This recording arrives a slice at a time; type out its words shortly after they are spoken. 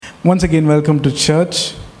Once again, welcome to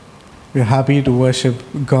church. We're happy to worship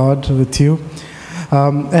God with you.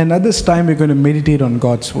 And at this time, we're going to meditate on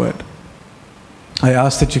God's Word. I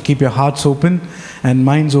ask that you keep your hearts open and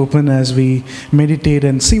minds open as we meditate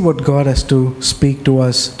and see what God has to speak to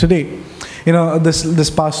us today. You know,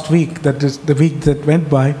 this past week, that is the week that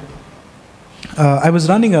went by, I was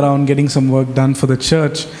running around getting some work done for the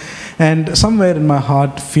church. And somewhere in my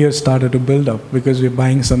heart, fear started to build up because we're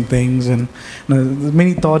buying some things and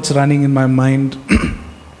many thoughts running in my mind.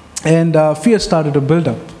 And fear started to build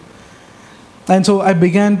up. And so I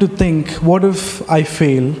began to think, what if I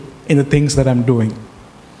fail in the things that I'm doing?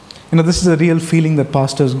 You know, this is a real feeling that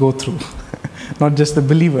pastors go through, not just the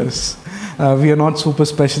believers. We are not super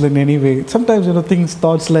special in any way. Sometimes,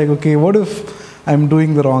 thoughts like, okay, what if I'm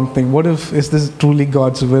doing the wrong thing? What if, is this truly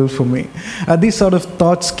God's will for me? These sort of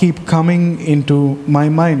thoughts keep coming into my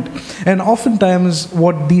mind. And oftentimes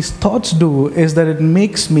what these thoughts do is that it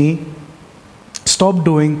makes me stop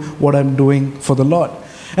doing what I'm doing for the Lord.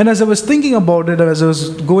 And as I was thinking about it, as I was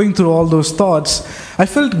going through all those thoughts, I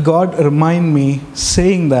felt God remind me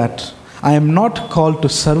saying that I am not called to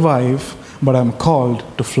survive, but I'm called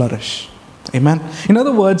to flourish. Amen. In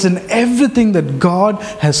other words, in everything that God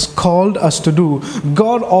has called us to do,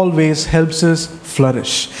 God always helps us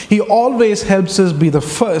flourish. He always helps us be the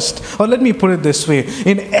first. Or let me put it this way.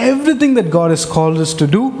 In everything that God has called us to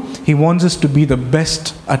do, He wants us to be the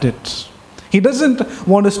best at it. He doesn't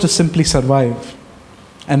want us to simply survive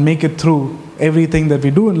and make it through everything that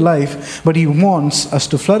we do in life, but He wants us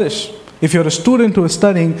to flourish. If you're a student who is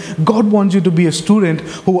studying, God wants you to be a student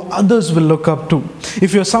who others will look up to.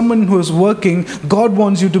 If you're someone who is working, God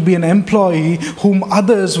wants you to be an employee whom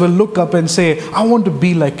others will look up and say, I want to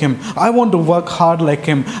be like him. I want to work hard like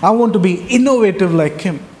him. I want to be innovative like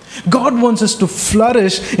him. God wants us to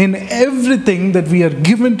flourish in everything that we are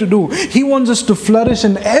given to do. He wants us to flourish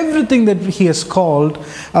in everything that He has called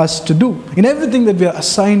us to do, in everything that we are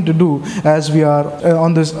assigned to do as we are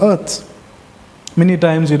on this earth. Many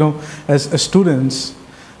times, as students,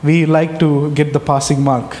 we like to get the passing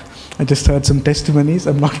mark. I just heard some testimonies.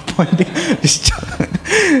 I'm not pointing.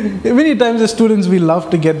 Many times as students, we love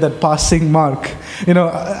to get that passing mark.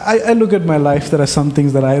 I look at my life, there are some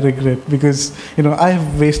things that I regret because, I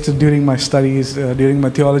have wasted during my studies, during my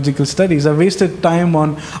theological studies, I wasted time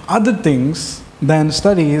on other things than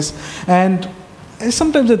studies. And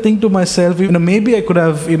sometimes I think to myself, maybe I could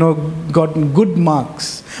have, gotten good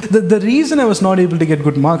marks. The reason I was not able to get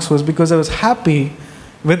good marks was because I was happy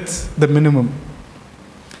with the minimum.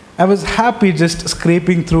 I was happy just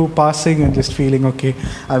scraping through, passing and just feeling, okay,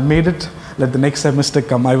 I've made it. Let the next semester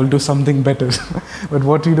come. I will do something better. But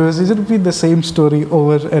what we do is it repeat the same story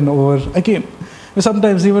over and over again.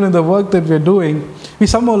 Sometimes even in the work that we're doing, we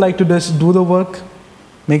somehow like to just do the work,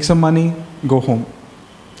 make some money, go home.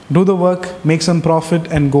 Do the work, make some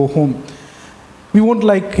profit, and go home. We won't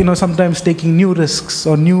like, sometimes taking new risks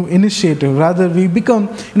or new initiative. Rather, we become,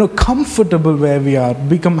 comfortable where we are,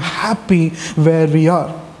 become happy where we are.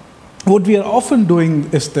 What we are often doing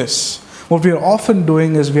is this. What we are often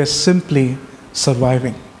doing is we are simply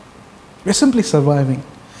surviving. We are simply surviving.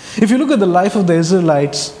 If you look at the life of the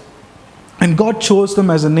Israelites, and God chose them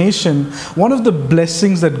as a nation, one of the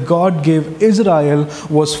blessings that God gave Israel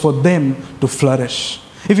was for them to flourish.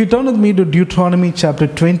 If you turn with me to Deuteronomy chapter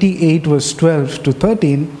 28, verse 12 to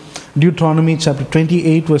 13, Deuteronomy chapter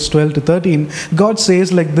 28, verse 12 to 13, God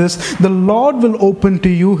says like this, the Lord will open to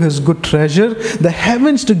you His good treasure, the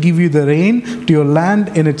heavens to give you the rain to your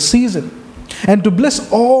land in its season, and to bless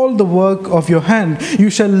all the work of your hand.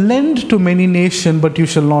 You shall lend to many nations, but you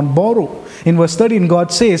shall not borrow. In verse 13,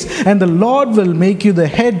 God says, and the Lord will make you the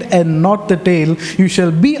head and not the tail. You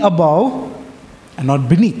shall be above and not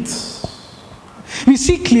beneath. We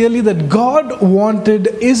see clearly that God wanted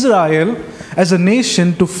Israel as a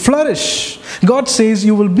nation to flourish. God says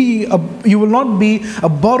you will not be a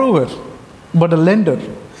borrower, but a lender.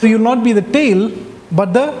 You will not be the tail,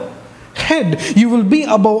 but the head. You will be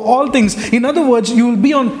above all things. In other words, you will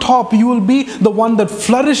be on top. You will be the one that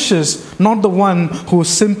flourishes, not the one who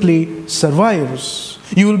simply survives.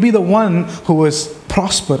 You will be the one who is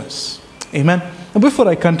prosperous. Amen. Now, before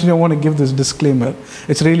I continue, I want to give this disclaimer.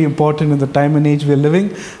 It's really important in the time and age we're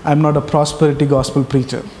living. I'm not a prosperity gospel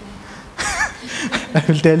preacher. I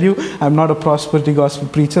will tell you, I'm not a prosperity gospel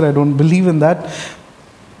preacher. I don't believe in that.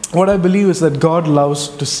 What I believe is that God loves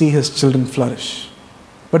to see His children flourish.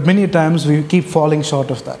 But many times we keep falling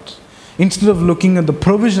short of that. Instead of looking at the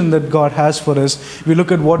provision that God has for us, we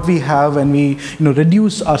look at what we have and we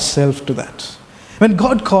reduce ourselves to that. When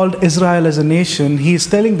God called Israel as a nation, He is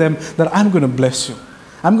telling them that I'm going to bless you.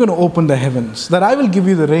 I'm going to open the heavens, that I will give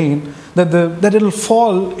you the rain, that it'll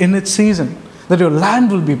fall in its season, that your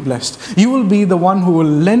land will be blessed. You will be the one who will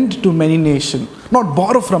lend to many nations, not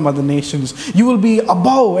borrow from other nations. You will be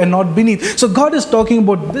above and not beneath. So God is talking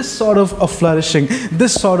about this sort of a flourishing,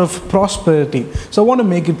 this sort of prosperity. So I want to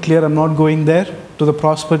make it clear, I'm not going there to the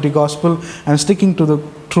prosperity gospel. I'm sticking to the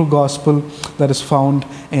true gospel that is found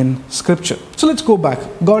in Scripture. So let's go back.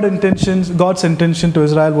 God's intention to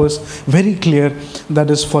Israel was very clear, that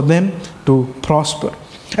is for them to prosper.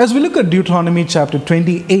 As we look at Deuteronomy chapter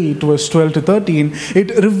 28, verse 12 to 13,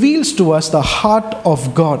 it reveals to us the heart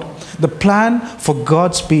of God, the plan for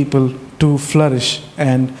God's people to flourish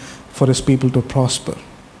and for His people to prosper.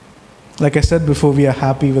 Like I said before, we are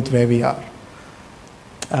happy with where we are.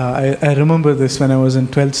 I remember this when I was in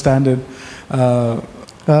 12th standard.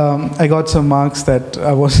 I got some marks that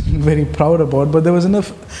I wasn't very proud about, but there was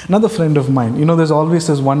another friend of mine. You know, there's always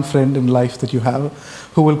this one friend in life that you have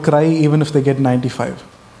who will cry even if they get 95.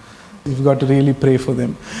 You've got to really pray for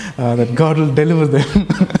them, that God will deliver them.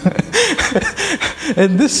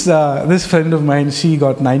 And this friend of mine, she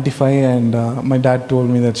got 95, and my dad told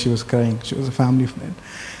me that she was crying. She was a family friend.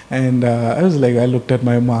 And I was like, I looked at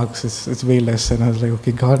my marks, it's way less, and I was like,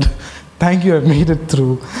 okay, God, thank you, I made it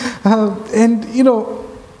through. And you know,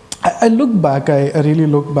 I look back, I really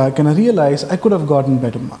look back, and I realize I could have gotten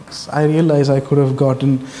better marks. I realize I could have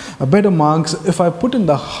gotten better marks if I put in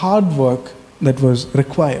the hard work that was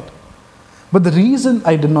required. But the reason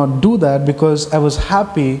I did not do that, because I was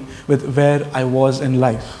happy with where I was in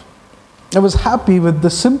life. I was happy with the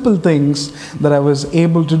simple things that I was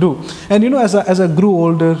able to do. And you know, as I grew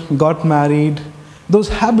older, got married, those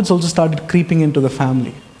habits also started creeping into the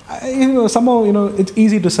family. Somehow, it's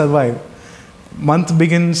easy to survive. Month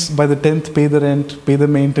begins, by the 10th, pay the rent, pay the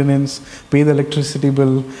maintenance, pay the electricity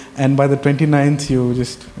bill, and by the 29th, you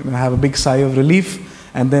just have a big sigh of relief.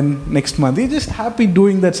 And then next month, you're just happy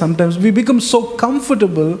doing that sometimes. We become so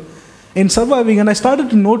comfortable in surviving. And I started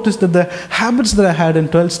to notice that the habits that I had in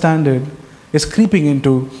 12th standard is creeping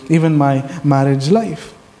into even my marriage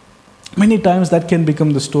life. Many times that can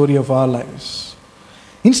become the story of our lives.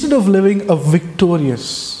 Instead of living a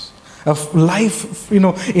victorious life,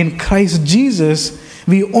 in Christ Jesus,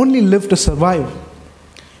 we only live to survive.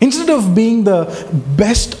 Instead of being the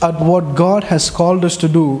best at what God has called us to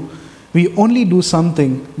do, we only do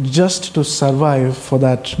something just to survive for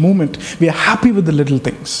that moment. We are happy with the little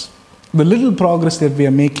things, the little progress that we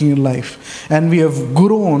are making in life, and we have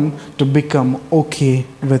grown to become okay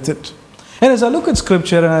with it. And as I look at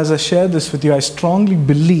Scripture and as I share this with you, I strongly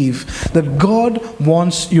believe that God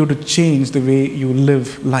wants you to change the way you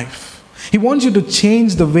live life. He wants you to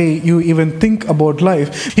change the way you even think about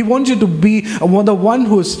life. He wants you to be the one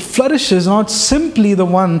who flourishes, not simply the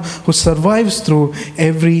one who survives through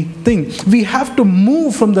everything. We have to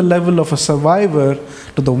move from the level of a survivor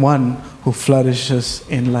to the one who flourishes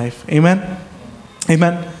in life. Amen?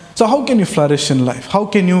 Amen. So how can you flourish in life? How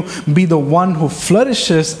can you be the one who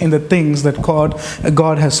flourishes in the things that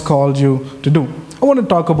God has called you to do? I want to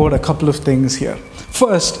talk about a couple of things here.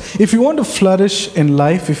 First, if you want to flourish in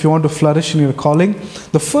life, if you want to flourish in your calling,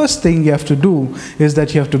 the first thing you have to do is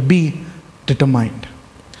that you have to be determined.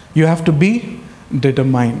 You have to be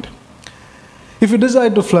determined. If you desire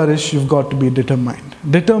to flourish, you've got to be determined.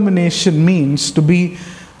 Determination means to be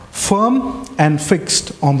firm and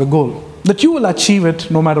fixed on the goal. That you will achieve it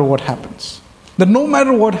no matter what happens. That no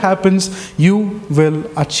matter what happens, you will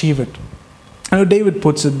achieve it. I know David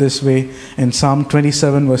puts it this way in Psalm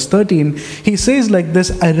 27 verse 13. He says like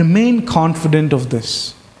this, I remain confident of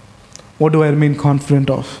this. What do I remain confident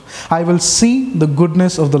of? I will see the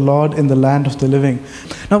goodness of the Lord in the land of the living.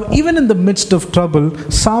 Now, even in the midst of trouble,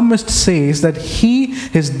 Psalmist says that he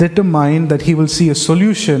is determined that he will see a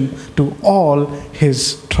solution to all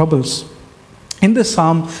his troubles. In this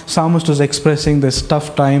psalm, Psalmist was expressing this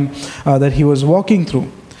tough time that he was walking through.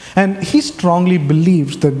 And he strongly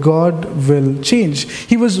believed that God will change.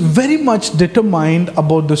 He was very much determined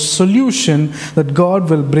about the solution that God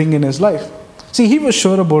will bring in his life. See, he was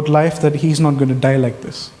sure about life that he's not going to die like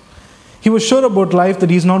this. He was sure about life that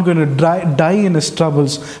he's not going to die in his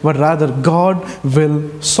troubles, but rather God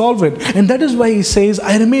will solve it. And that is why he says,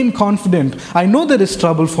 I remain confident. I know there is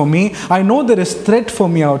trouble for me. I know there is threat for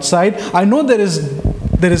me outside. I know there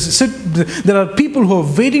are people who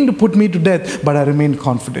are waiting to put me to death, but I remain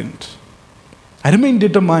confident. I remain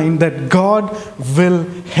determined that God will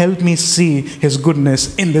help me see His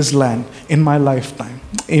goodness in this land, in my lifetime.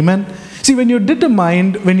 Amen. See, when you're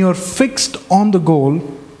determined, when you're fixed on the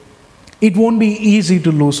goal, it won't be easy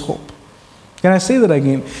to lose hope. Can I say that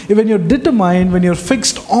again? When you're determined, when you're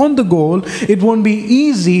fixed on the goal, it won't be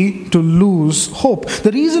easy to lose hope.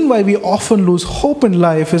 The reason why we often lose hope in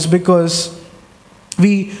life is because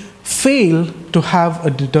we fail to have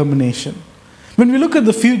a determination. When we look at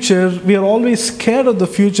the future, we are always scared of the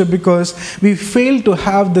future because we fail to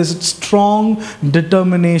have this strong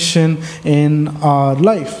determination in our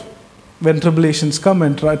life. When tribulations come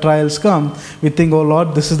and trials come, we think, oh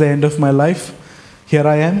Lord, this is the end of my life. Here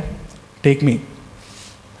I am. Take me.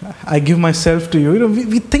 I give myself to you.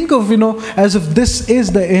 We think of, as if this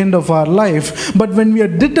is the end of our life. But when we are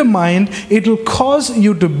determined, it will cause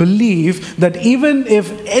you to believe that even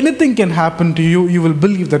if anything can happen to you, you will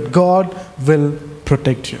believe that God will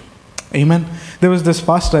protect you. Amen. There was this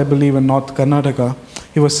pastor, I believe, in North Karnataka.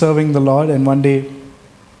 He was serving the Lord, and one day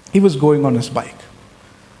he was going on his bike.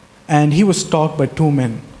 And he was stalked by two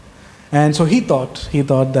men. And so he thought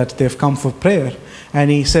that they've come for prayer. And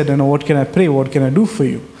he said, what can I pray? What can I do for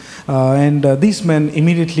you? And these men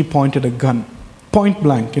immediately pointed a gun, point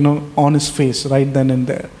blank, on his face right then and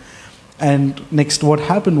there. And next what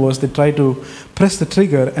happened was they tried to press the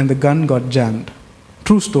trigger and the gun got jammed.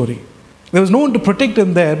 True story. There was no one to protect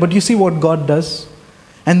him there, but you see what God does?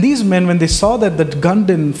 And these men, when they saw that that gun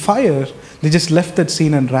didn't fire, they just left that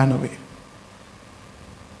scene and ran away.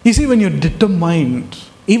 You see, when you're determined,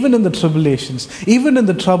 even in the tribulations, even in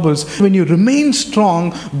the troubles, when you remain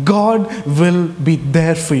strong, God will be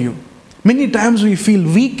there for you. Many times we feel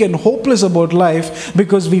weak and hopeless about life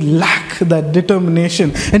because we lack that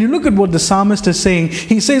determination. And you look at what the psalmist is saying.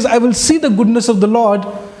 He says, I will see the goodness of the Lord.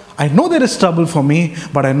 I know there is trouble for me,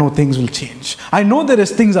 but I know things will change. I know there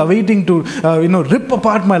is things awaiting to, rip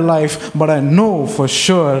apart my life, but I know for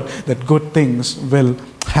sure that good things will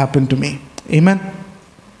happen to me. Amen.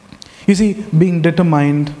 You see, being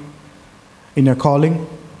determined in your calling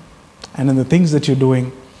and in the things that you're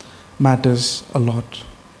doing matters a lot.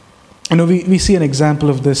 We see an example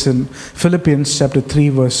of this in Philippians chapter 3,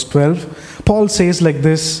 verse 12. Paul says like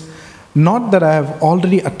this, not that I have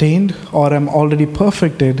already attained or am already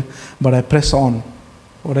perfected, but I press on.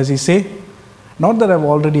 What does he say? Not that I've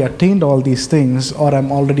already attained all these things or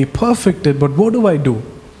I'm already perfected, but what do? I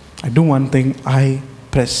do one thing, I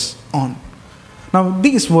press on. Now,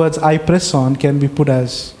 these words, I press on, can be put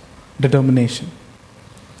as determination.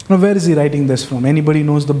 Now, where is he writing this from? Anybody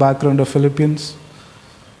knows the background of Philippians?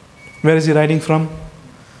 Where is he writing from?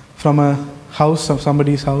 From a house, of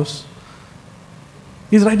somebody's house?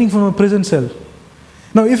 He's writing from a prison cell.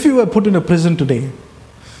 Now, if you were put in a prison today,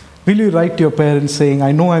 will you write to your parents saying,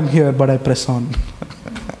 I know I'm here, but I press on?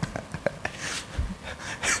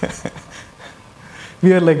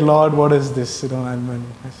 We are like, Lord, what is this?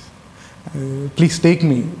 Please take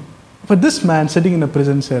me. But this man sitting in a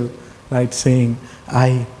prison cell, right, saying,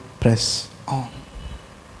 I press on.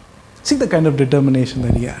 See the kind of determination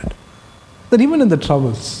that he had. That even in the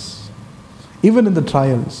troubles, even in the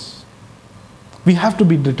trials, we have to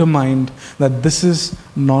be determined that this is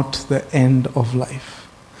not the end of life.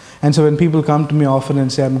 And so when people come to me often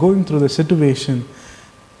and say, I'm going through the situation,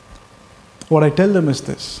 what I tell them is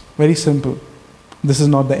this, very simple. This is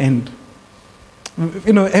not the end.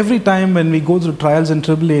 Every time when we go through trials and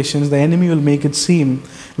tribulations, the enemy will make it seem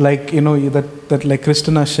like, that like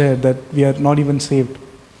Christina shared, that we are not even saved.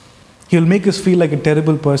 He'll make us feel like a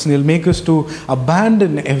terrible person. He'll make us to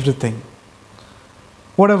abandon everything.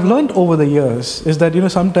 What I've learned over the years is that,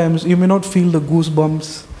 sometimes you may not feel the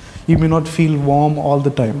goosebumps. You may not feel warm all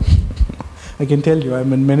the time. I can tell you,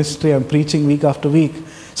 I'm in ministry, I'm preaching week after week.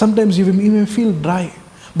 Sometimes you may feel dry.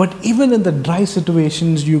 But even in the dry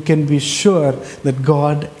situations, you can be sure that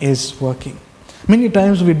God is working. Many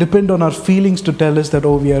times we depend on our feelings to tell us that,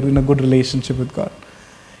 we are in a good relationship with God.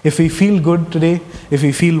 If we feel good today, if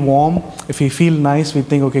we feel warm, if we feel nice, we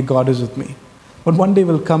think, okay, God is with me. But one day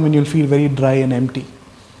will come and you'll feel very dry and empty.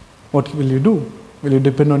 What will you do? Will you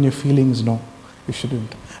depend on your feelings? No, you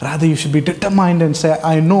shouldn't. Rather, you should be determined and say,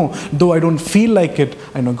 I know, though I don't feel like it,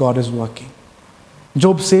 I know God is working.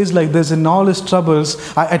 Job says like this, in all his troubles,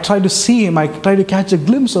 I try to see him, I try to catch a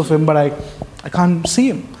glimpse of him, but I can't see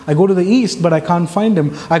him. I go to the east, but I can't find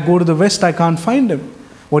him. I go to the west, I can't find him.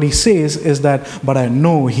 What he says is that, but I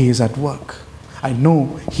know he is at work. I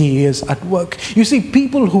know he is at work. You see,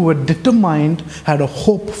 people who were determined had a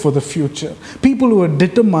hope for the future. People who were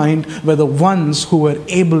determined were the ones who were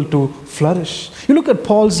able to flourish. You look at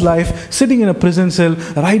Paul's life, sitting in a prison cell,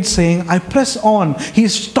 right, saying, I press on.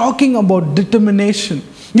 He's talking about determination.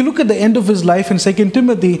 You look at the end of his life in 2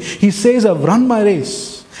 Timothy, he says, I've run my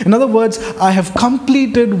race. In other words, I have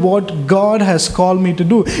completed what God has called me to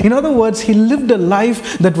do. In other words, he lived a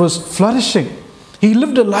life that was flourishing. He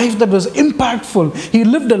lived a life that was impactful. He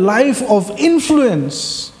lived a life of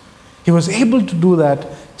influence. He was able to do that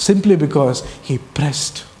simply because he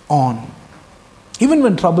pressed on. Even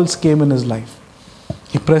when troubles came in his life,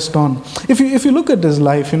 he pressed on. If you look at his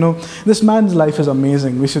life, this man's life is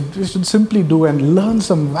amazing. We should simply do and learn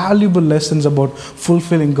some valuable lessons about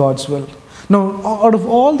fulfilling God's will. Now, out of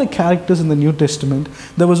all the characters in the New Testament,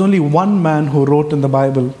 there was only one man who wrote in the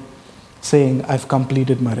Bible saying, I've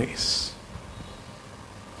completed my race.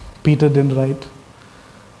 Peter didn't write.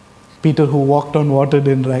 Peter, who walked on water,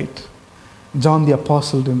 didn't write. John the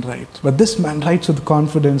Apostle didn't write. But this man writes with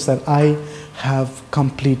confidence that I have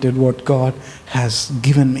completed what God has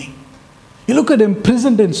given me. You look at him,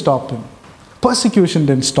 prison didn't stop him. Persecution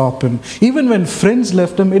didn't stop him. Even when friends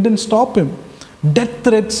left him, it didn't stop him. Death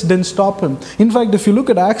threats didn't stop him. In fact, if you look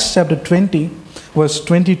at Acts chapter 20, verse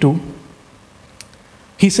 22,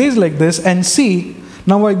 he says like this, and see,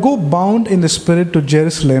 now I go bound in the Spirit to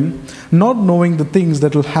Jerusalem, not knowing the things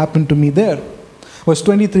that will happen to me there. Verse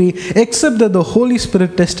 23, except that the Holy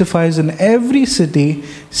Spirit testifies in every city,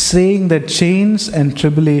 saying that chains and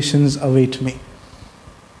tribulations await me.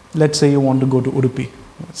 Let's say you want to go to Udupi.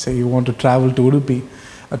 Let's say you want to travel to Udupi,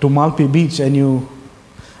 to Malpe Beach,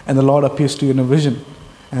 and the Lord appears to you in a vision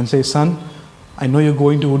and says, son, I know you're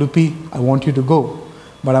going to Udupi. I want you to go.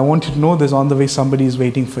 But I want you to know this, on the way somebody is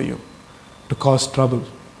waiting for you to cause trouble.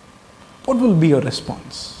 What will be your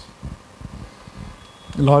response?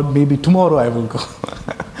 Lord, maybe tomorrow I will go.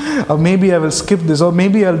 Or maybe I will skip this. Or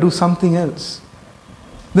maybe I'll do something else.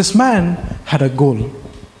 This man had a goal.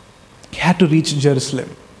 He had to reach Jerusalem.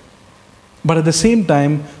 But at the same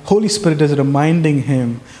time, Holy Spirit is reminding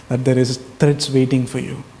him that there is threats waiting for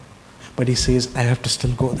you. But he says, I have to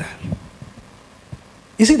still go there.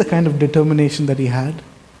 You see the kind of determination that he had?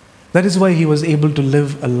 That is why he was able to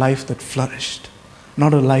live a life that flourished,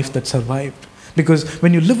 not a life that survived. Because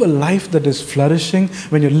when you live a life that is flourishing,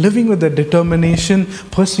 when you're living with that determination,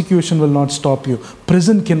 persecution will not stop you.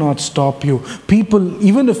 Prison cannot stop you. People,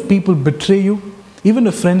 even if people betray you, even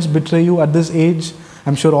if friends betray you at this age,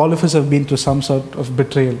 I'm sure all of us have been through some sort of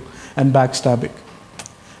betrayal and backstabbing.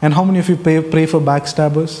 And how many of you pray for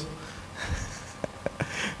backstabbers?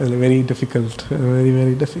 It's very difficult, very,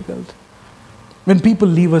 very difficult. When people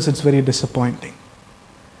leave us, it's very disappointing.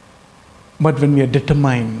 But when we are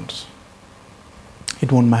determined,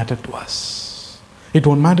 it won't matter to us. It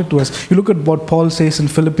won't matter to us. You look at what Paul says in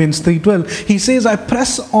Philippians 3:12. He says, I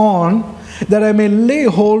press on that I may lay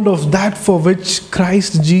hold of that for which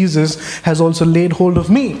Christ Jesus has also laid hold of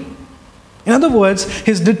me. In other words,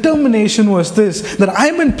 his determination was this, that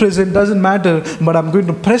I'm in prison, doesn't matter, but I'm going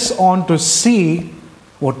to press on to see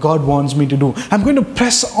what God wants me to do. I'm going to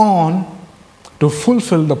press on to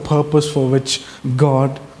fulfill the purpose for which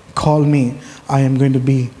God called me. I am going to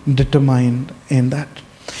be determined in that.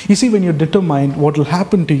 You see, when you're determined, what will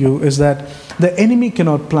happen to you is that the enemy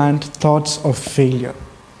cannot plant thoughts of failure.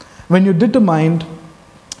 When you're determined,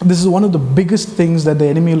 this is one of the biggest things that the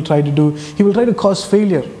enemy will try to do. He will try to cause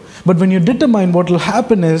failure. But when you're determined, what will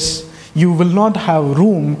happen is you will not have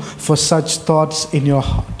room for such thoughts in your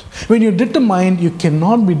heart. When you're determined, you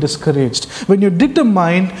cannot be discouraged. When you're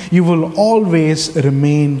determined, you will always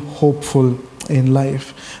remain hopeful in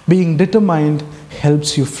life. Being determined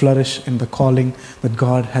helps you flourish in the calling that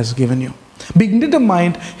God has given you. Being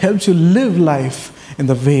determined helps you live life in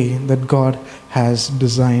the way that God has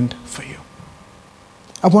designed for you.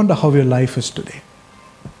 I wonder how your life is today.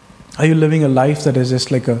 Are you living a life that is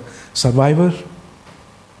just like a survivor?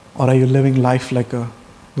 Or are you living life like the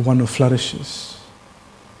one who flourishes?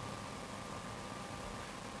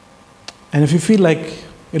 And if you feel like,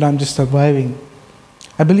 I'm just surviving,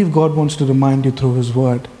 I believe God wants to remind you through His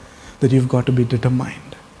Word that you've got to be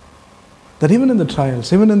determined. That even in the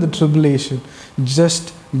trials, even in the tribulation,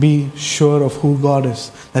 just be sure of who God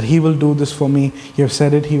is. That He will do this for me. You have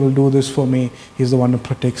said it, He will do this for me. He's the one who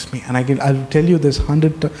protects me. And I'll tell you this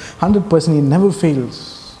 100%, He never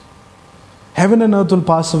fails. Heaven and earth will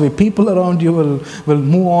pass away. People around you will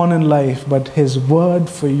move on in life. But His word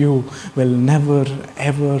for you will never,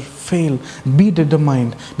 ever fail. Be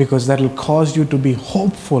determined, because that will cause you to be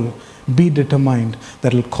hopeful. Be determined.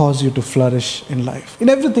 That will cause you to flourish in life. In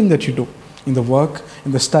everything that you do. In the work,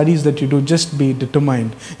 in the studies that you do, just be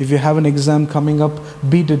determined. If you have an exam coming up,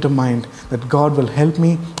 be determined that God will help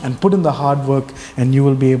me, and put in the hard work, and you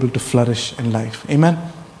will be able to flourish in life. Amen?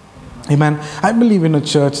 Amen. I believe in a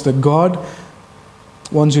church that God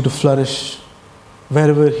wants you to flourish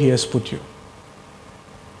wherever He has put you.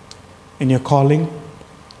 In your calling,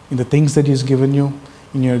 in the things that He has given you,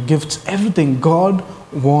 in your gifts, everything. God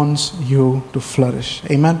wants you to flourish.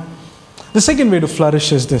 Amen. The second way to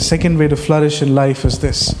flourish is this. Second way to flourish in life is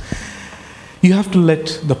this. You have to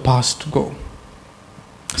let the past go.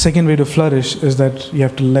 Second way to flourish is that you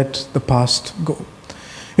have to let the past go.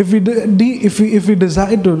 If we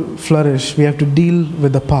desire to flourish, we have to deal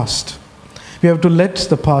with the past. We have to let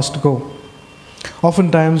the past go.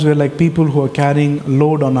 Oftentimes, we're like people who are carrying a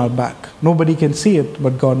load on our back. Nobody can see it,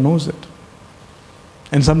 but God knows it.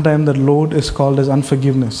 And sometimes that load is called as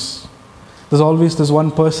unforgiveness. There's always this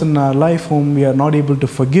one person in our life whom we are not able to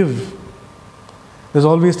forgive. There's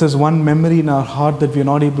always this one memory in our heart that we are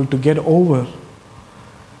not able to get over.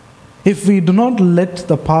 If we do not let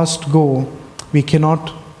the past go, we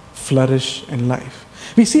cannot flourish in life.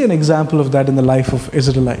 We see an example of that in the life of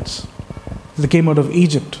Israelites. They came out of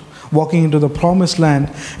Egypt, walking into the promised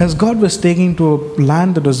land. As God was taking to a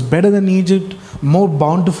land that was better than Egypt, more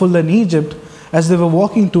bountiful than Egypt, as they were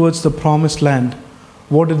walking towards the promised land,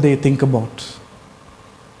 what did they think about?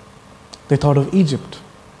 They thought of Egypt.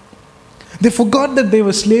 They forgot that they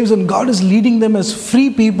were slaves and God is leading them as free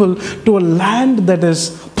people to a land that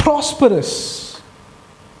is prosperous.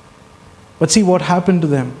 But see what happened to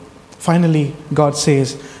them. Finally, God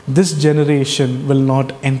says, this generation will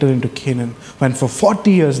not enter into Canaan. When for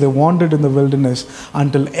 40 years they wandered in the wilderness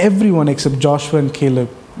until everyone except Joshua and Caleb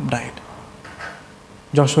died.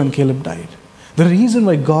 Joshua and Caleb died. The reason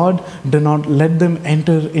why God did not let them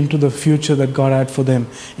enter into the future that God had for them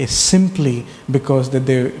is simply because that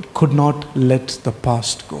they could not let the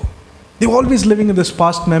past go. They were always living in this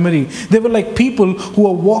past memory. They were like people who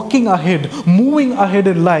are walking ahead, moving ahead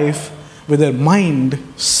in life with their mind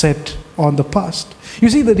set on the past. You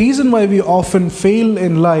see, the reason why we often fail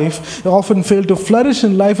in life, often fail to flourish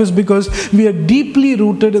in life, is because we are deeply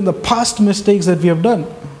rooted in the past mistakes that we have done.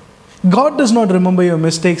 God does not remember your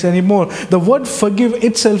mistakes anymore. The word forgive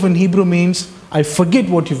itself in Hebrew means, I forget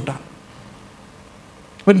what you've done.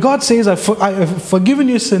 When God says, I have forgiven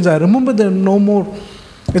your sins, I remember them no more,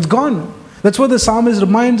 it's gone. That's what the psalmist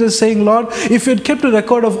reminds us, saying, Lord, if you had kept a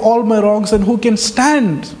record of all my wrongs, then who can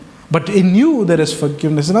stand? But in you there is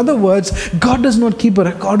forgiveness. In other words, God does not keep a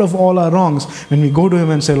record of all our wrongs. When we go to Him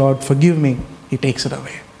and say, Lord, forgive me, He takes it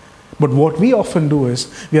away. But what we often do is,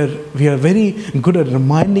 we are very good at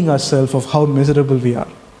reminding ourselves of how miserable we are.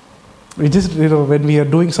 We just, when we are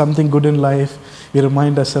doing something good in life, we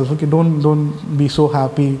remind ourselves, okay, don't be so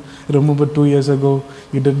happy. Remember 2 years ago,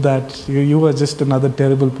 you did that. You were just another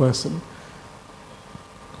terrible person.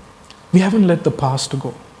 We haven't let the past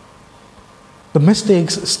go. The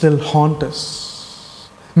mistakes still haunt us.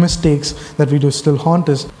 Mistakes that we do still haunt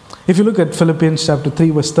us. If you look at Philippians chapter 3,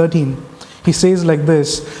 verse 13, he says like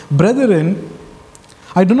this, Brethren,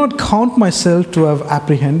 I do not count myself to have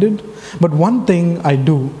apprehended, but one thing I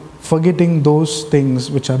do, forgetting those things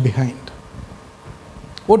which are behind.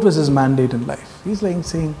 What was his mandate in life? He's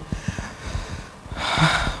saying,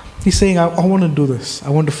 I want to do this. I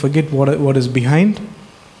want to forget what is behind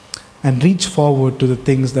and reach forward to the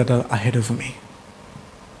things that are ahead of me.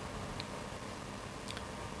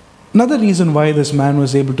 Another reason why this man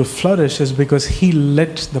was able to flourish is because he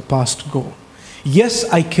let the past go. Yes,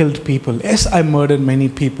 I killed people. Yes, I murdered many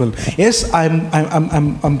people. Yes,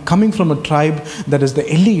 I'm coming from a tribe that is the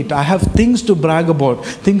elite. I have things to brag about,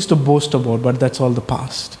 things to boast about, but that's all the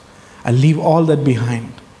past. I leave all that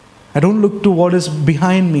behind. I don't look to what is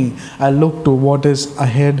behind me. I look to what is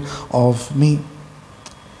ahead of me.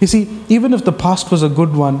 You see, even if the past was a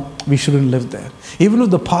good one, we shouldn't live there. Even if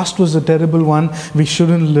the past was a terrible one, we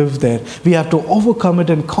shouldn't live there. We have to overcome it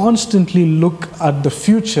and constantly look at the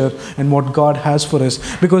future and what God has for us.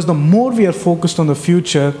 Because the more we are focused on the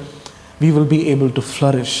future, we will be able to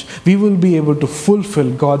flourish. We will be able to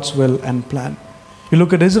fulfill God's will and plan. You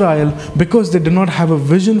look at Israel, because they did not have a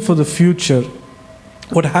vision for the future,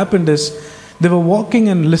 what happened is they were walking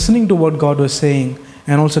and listening to what God was saying,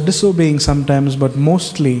 and also disobeying sometimes, but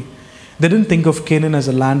mostly they didn't think of Canaan as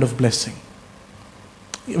a land of blessing.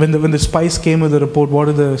 When the spies came with the report, what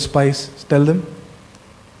did the spies tell them?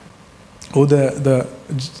 Oh, the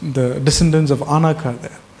descendants of Anak are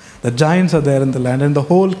there. The giants are there in the land, and the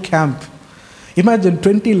whole camp. Imagine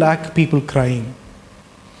 20 lakh people crying.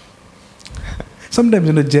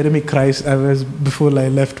 Sometimes, Jeremy cries. Before I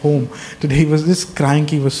left home today, he was just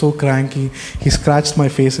cranky. He was so cranky. He scratched my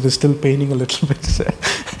face. It is still paining a little bit.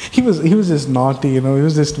 He was just naughty. He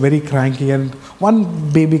was just very cranky. And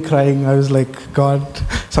one baby crying, I was like, God.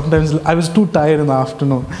 Sometimes I was too tired in the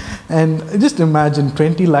afternoon. And just imagine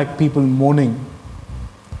 20 lakh people mourning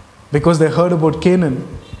because they heard about Canaan,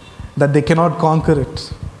 that they cannot conquer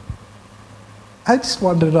it. I just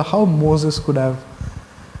wondered how Moses could have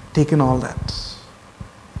taken all that.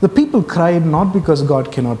 The people cried not because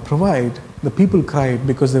God cannot provide, The people cried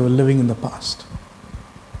because they were living in the past.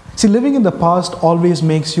 See, living in the past always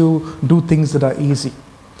makes you do things that are easy.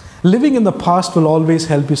 Living in the past will always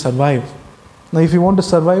help you survive. Now, if you want to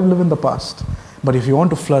survive, live in the past. But if you want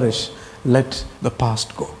to flourish, let the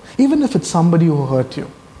past go. Even if it's somebody who hurt you,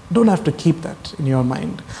 don't have to keep that in your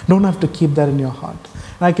mind. Don't have to keep that in your heart.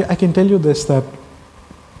 And I can tell you this, that,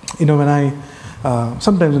 when I,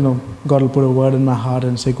 sometimes, God will put a word in my heart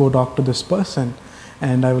and say, go talk to this person.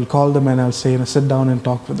 And I will call them and I'll say, sit down and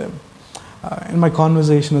talk with them. In my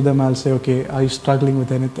conversation with them, I'll say, okay, are you struggling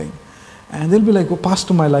with anything? And they'll be like, oh,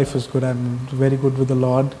 Pastor, my life is good. I'm very good with the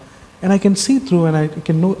Lord. And I can see through, and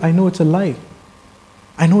I know it's a lie.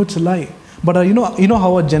 I know it's a lie. But you know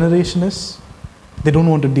how our generation is? They don't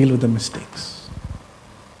want to deal with the mistakes.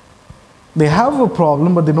 They have a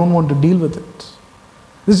problem, but they don't want to deal with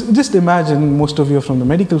it. Just imagine, most of you are from the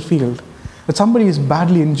medical field, that somebody is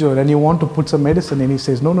badly injured and you want to put some medicine and he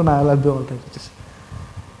says, no, I'll be all right.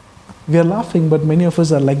 We are laughing, but many of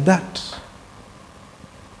us are like that.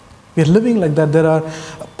 We are living like that. There are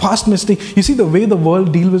past mistakes. You see, the way the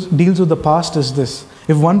world deals with the past is this.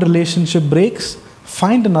 If one relationship breaks,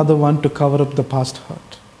 find another one to cover up the past hurt.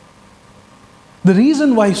 The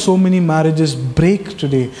reason why so many marriages break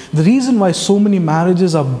today, the reason why so many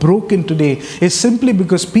marriages are broken today is simply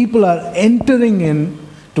because people are entering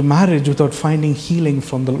into marriage without finding healing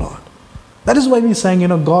from the Lord. That is why we sang,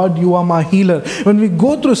 God, you are my healer. When we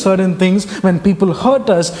go through certain things, when people hurt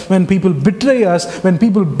us, when people betray us, when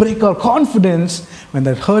people break our confidence, when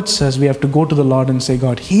that hurts us, we have to go to the Lord and say,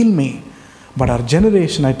 God, heal me. But our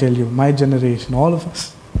generation, I tell you, my generation, all of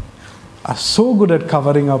us, are so good at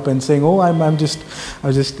covering up and saying, oh, I'm just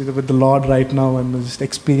with the Lord right now, I'm just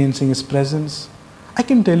experiencing His presence. I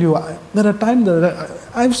can tell you, there are times that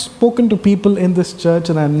I've spoken to people in this church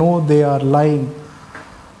and I know they are lying.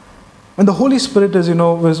 When the Holy Spirit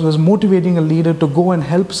was motivating a leader to go and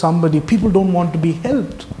help somebody, people don't want to be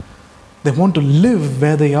helped. They want to live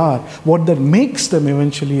where they are. What that makes them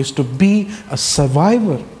eventually is to be a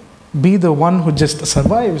survivor. Be the one who just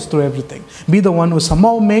survives through everything. Be the one who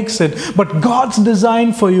somehow makes it. But God's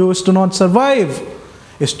design for you is to not survive,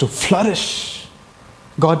 is to flourish.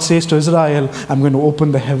 God says to Israel, I'm going to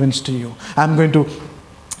open the heavens to you. I'm going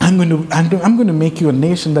to make you a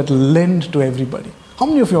nation that will lend to everybody. How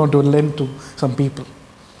many of you want to lend to some people?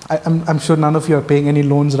 I'm sure none of you are paying any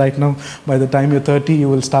loans right now. By the time you're 30, you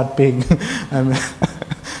will start paying.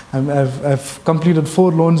 I've completed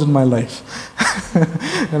 4 loans in my life.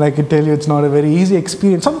 And I can tell you it's not a very easy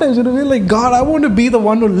experience. Sometimes we're like, God, I want to be the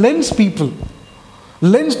one who lends people.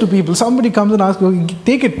 Lends to people. Somebody comes and asks, okay,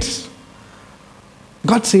 take it.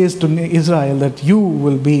 God says to Israel that you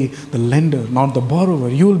will be the lender, not the borrower.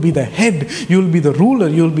 You will be the head. You will be the ruler.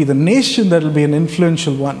 You will be the nation that will be an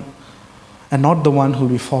influential one, and not the one who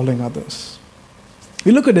will be following others.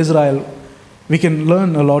 We look at Israel, we can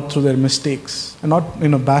learn a lot through their mistakes. And not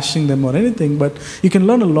bashing them or anything, but you can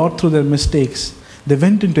learn a lot through their mistakes. They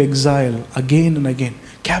went into exile again and again,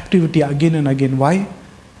 captivity again and again. Why?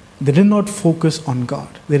 They did not focus on God.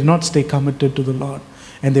 They did not stay committed to the Lord.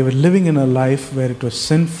 And they were living in a life where it was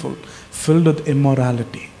sinful, filled with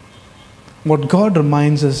immorality. What God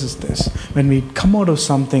reminds us is this: when we come out of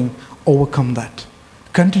something, overcome that.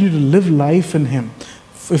 Continue to live life in Him.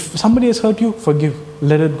 If somebody has hurt you, forgive,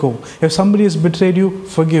 let it go. If somebody has betrayed you,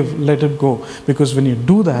 forgive, let it go. Because when you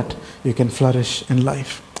do that, you can flourish in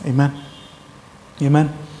life. Amen.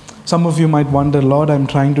 Amen. Some of you might wonder, Lord, I'm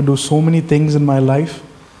trying to do so many things in my life.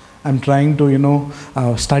 I'm trying to,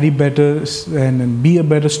 study better and be a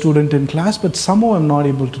better student in class, but somehow I'm not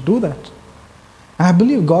able to do that. And I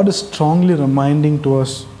believe God is strongly reminding to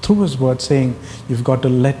us through His word, saying, you've got to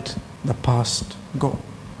let the past go.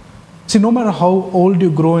 See, no matter how old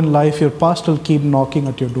you grow in life, your past will keep knocking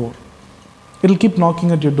at your door. It'll keep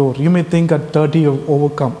knocking at your door. You may think at 30 you've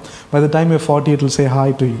overcome. By the time you're 40, it'll say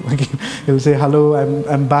hi to you. Again, it'll say, hello,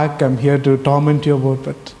 I'm back, I'm here to torment you about.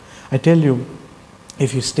 But I tell you,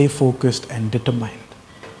 if you stay focused and determined.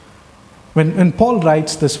 When Paul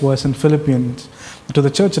writes this verse in Philippians to the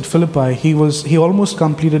church at Philippi, he almost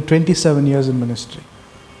completed 27 years in ministry.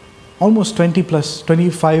 Almost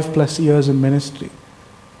 25 plus years in ministry.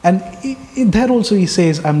 And there also he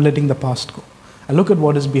says, I'm letting the past go. I look at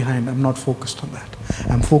what is behind. I'm not focused on that.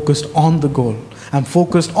 I'm focused on the goal. I'm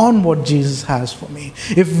focused on what Jesus has for me.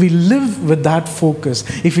 If we live with that focus,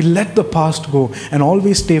 if we let the past go and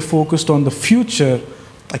always stay focused on the future,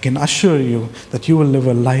 I can assure you that you will live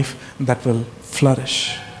a life that will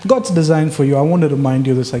flourish. God's design for you, I want to remind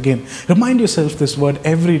you this again. Remind yourself this word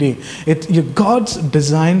every day. God's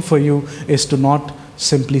design for you is to not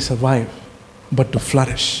simply survive, but to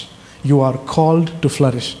flourish. You are called to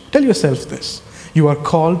flourish. Tell yourself this. You are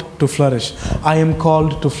called to flourish. I am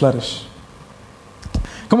called to flourish.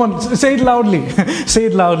 Come on, say it loudly. Say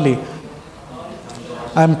it loudly.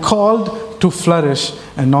 I am called to flourish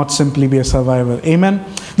and not simply be a survivor. Amen.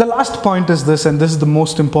 The last point is this, and this is the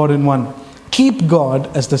most important one. Keep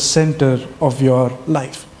God as the center of your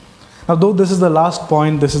life. Now, though this is the last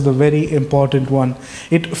point, this is the very important one.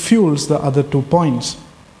 It fuels the other 2 points.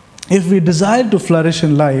 If we desire to flourish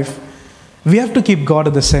in life, we have to keep God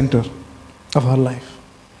at the center of our life.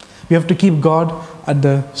 We have to keep God at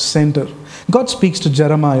the center. God speaks to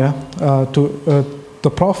Jeremiah, to the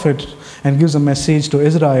prophet, and gives a message to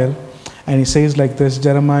Israel. And he says like this,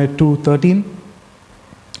 Jeremiah 2:13.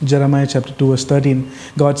 Jeremiah chapter 2 verse 13.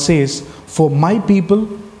 God says, "For my people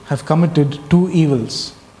have committed 2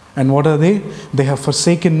 evils. And what are they? They have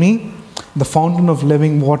forsaken me, the fountain of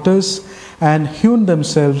living waters, and hewn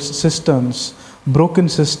themselves cisterns, broken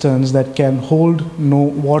cisterns that can hold no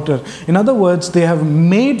water." In other words, they have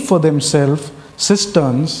made for themselves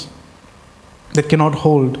cisterns that cannot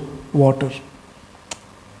hold water.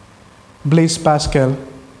 Blaise Pascal,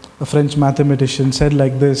 a French mathematician, said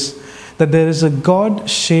like this, that there is a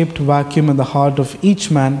God-shaped vacuum in the heart of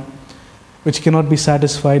each man which cannot be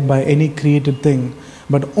satisfied by any created thing,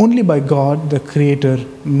 but only by God, the Creator,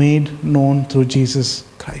 made known through Jesus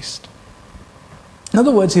Christ. In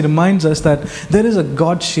other words, he reminds us that there is a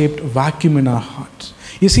God-shaped vacuum in our hearts.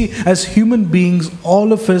 You see, as human beings,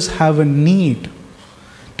 all of us have a need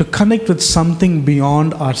to connect with something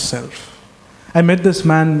beyond ourselves. I met this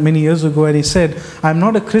man many years ago and he said, "I'm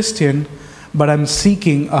not a Christian, but I'm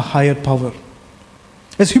seeking a higher power."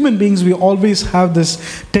 As human beings, we always have this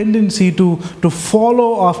tendency to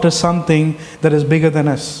follow after something that is bigger than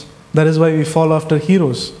us. That is why we follow after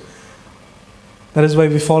heroes. That is why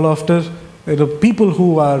we follow after people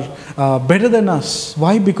who are better than us.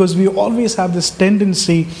 Why? Because we always have this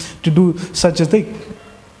tendency to do such a thing.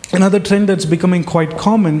 Another trend that's becoming quite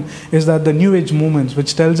common is that the New Age movements,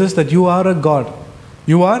 which tells us that you are a God.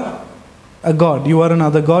 You are a God. You are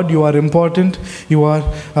another God. You are important. You are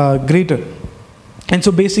greater. And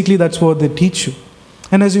so basically that's what they teach you.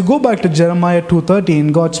 And as you go back to Jeremiah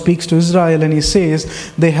 2:13, God speaks to Israel and he says,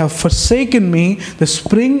 "They have forsaken me, the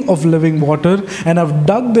spring of living water, and have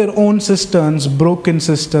dug their own cisterns, broken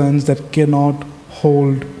cisterns that cannot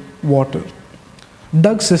hold water."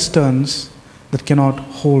 Dug cisterns that cannot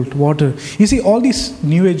hold water. You see, all these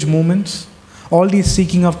New Age movements, all these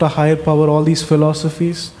seeking after higher power, all these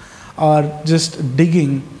philosophies are just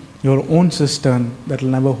digging your own cistern that will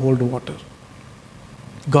never hold water.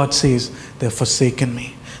 God says, "They've forsaken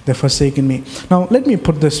me. They've forsaken me." Now, let me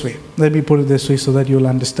put it this way so that you'll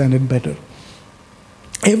understand it better.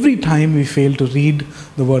 Every time we fail to read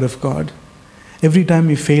the Word of God, every time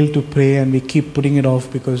we fail to pray and we keep putting it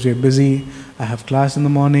off because we're busy, I have class in the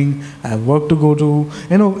morning, I have work to go to,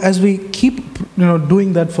 as we keep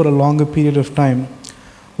doing that for a longer period of time,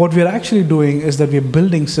 what we're actually doing is that we're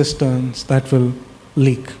building cisterns that will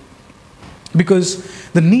leak. Because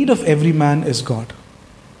the need of every man is God.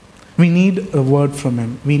 We need a word from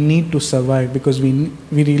Him. We need to survive because we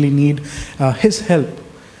really need His help.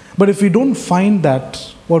 But if we don't find that,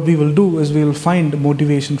 what we will do is we will find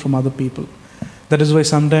motivation from other people. That is why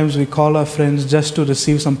sometimes we call our friends just to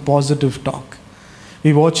receive some positive talk.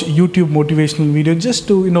 We watch YouTube motivational video just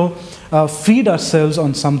to feed ourselves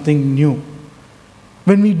on something new.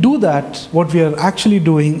 When we do that, what we are actually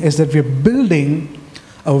doing is that we are building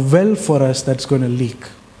a well for us that's going to leak.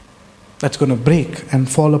 That's going to break and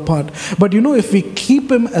fall apart. But if we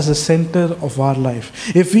keep Him as the center of our life,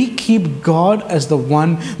 if we keep God as the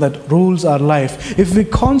one that rules our life, if we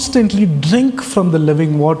constantly drink from the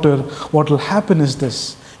living water, what will happen is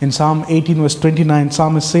this. In Psalm 18 verse 29,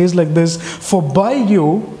 Psalmist says like this, "For by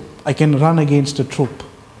you I can run against a troop.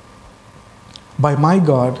 By my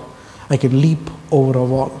God I can leap over a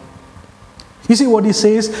wall." You see what he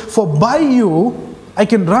says? "For by you I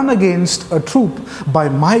can run against a troop. By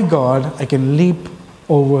my God, I can leap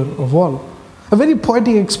over a wall." A very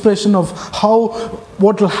poetic expression of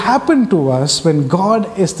what will happen to us when God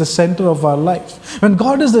is the center of our life. When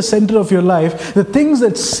God is the center of your life, the things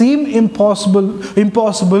that seem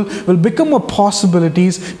impossible will become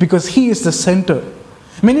possibilities because He is the center.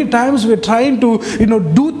 Many times we're trying to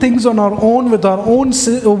do things on our own with our own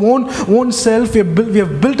self. We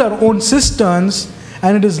have built our own cisterns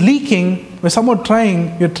and it is leaking. We're somewhat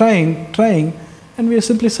trying, and we are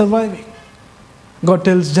simply surviving. God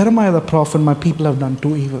tells Jeremiah the prophet, "My people have done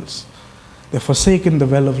 2 evils. They've forsaken the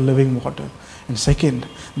well of living water. And second,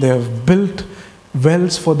 they have built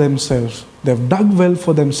wells for themselves. They've dug wells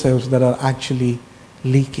for themselves that are actually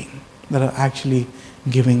leaking, that are actually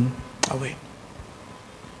giving away.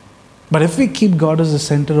 But if we keep God as the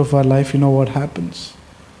center of our life, you know what happens?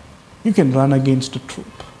 You can run against a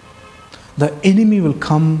troop. The enemy will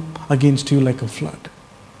come against you like a flood.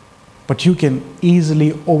 But you can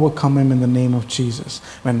easily overcome him in the name of Jesus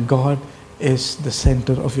when God is the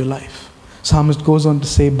center of your life. Psalmist goes on to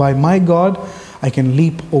say, by my God, I can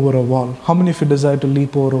leap over a wall. How many of you desire to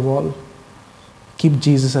leap over a wall? Keep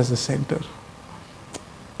Jesus as the center.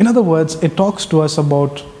 In other words, it talks to us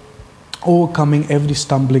about overcoming every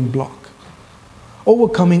stumbling block,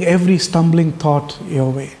 overcoming every stumbling thought your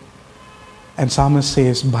way. And Psalmist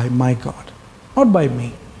says, by my God, not by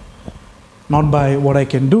me, not by what I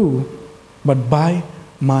can do, but by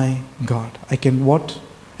my God. I can what?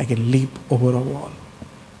 I can leap over a wall.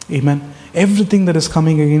 Amen. Everything that is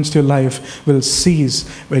coming against your life will cease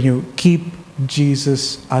when you keep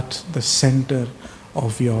Jesus at the center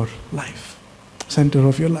of your life. Center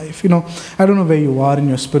of your life. You know, I don't know where you are in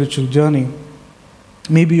your spiritual journey.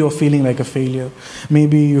 Maybe you're feeling like a failure.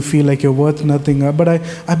 Maybe you feel like you're worth nothing. But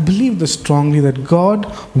I believe this strongly that God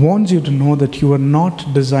wants you to know that you are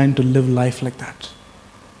not designed to live life like that.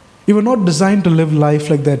 You were not designed to live life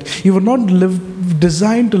like that. You were not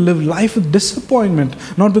designed to live life with disappointment,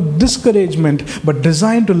 not with discouragement, but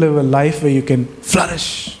designed to live a life where you can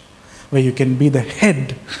flourish, where you can be the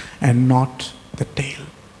head and not the tail,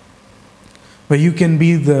 where you can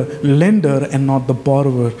be the lender and not the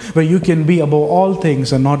borrower, where you can be above all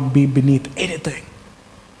things and not be beneath anything.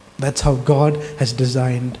 That's how God has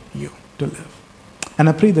designed you to live. And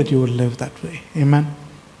I pray that you will live that way. Amen.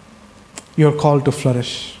 You're called to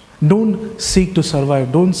flourish. Don't seek to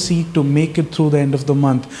survive. Don't seek to make it through the end of the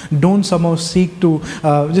month. Don't somehow seek to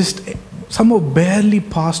just somehow barely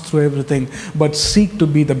pass through everything, but seek to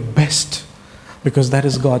be the best, because that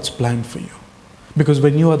is God's plan for you. Because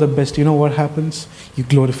when you are the best, you know what happens? You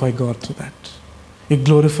glorify God through that. You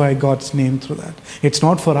glorify God's name through that. It's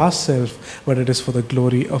not for ourselves, but it is for the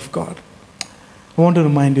glory of God. I want to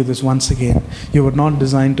remind you this once again. You were not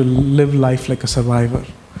designed to live life like a survivor,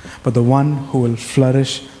 but the one who will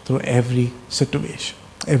flourish through every situation.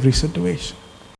 Every situation.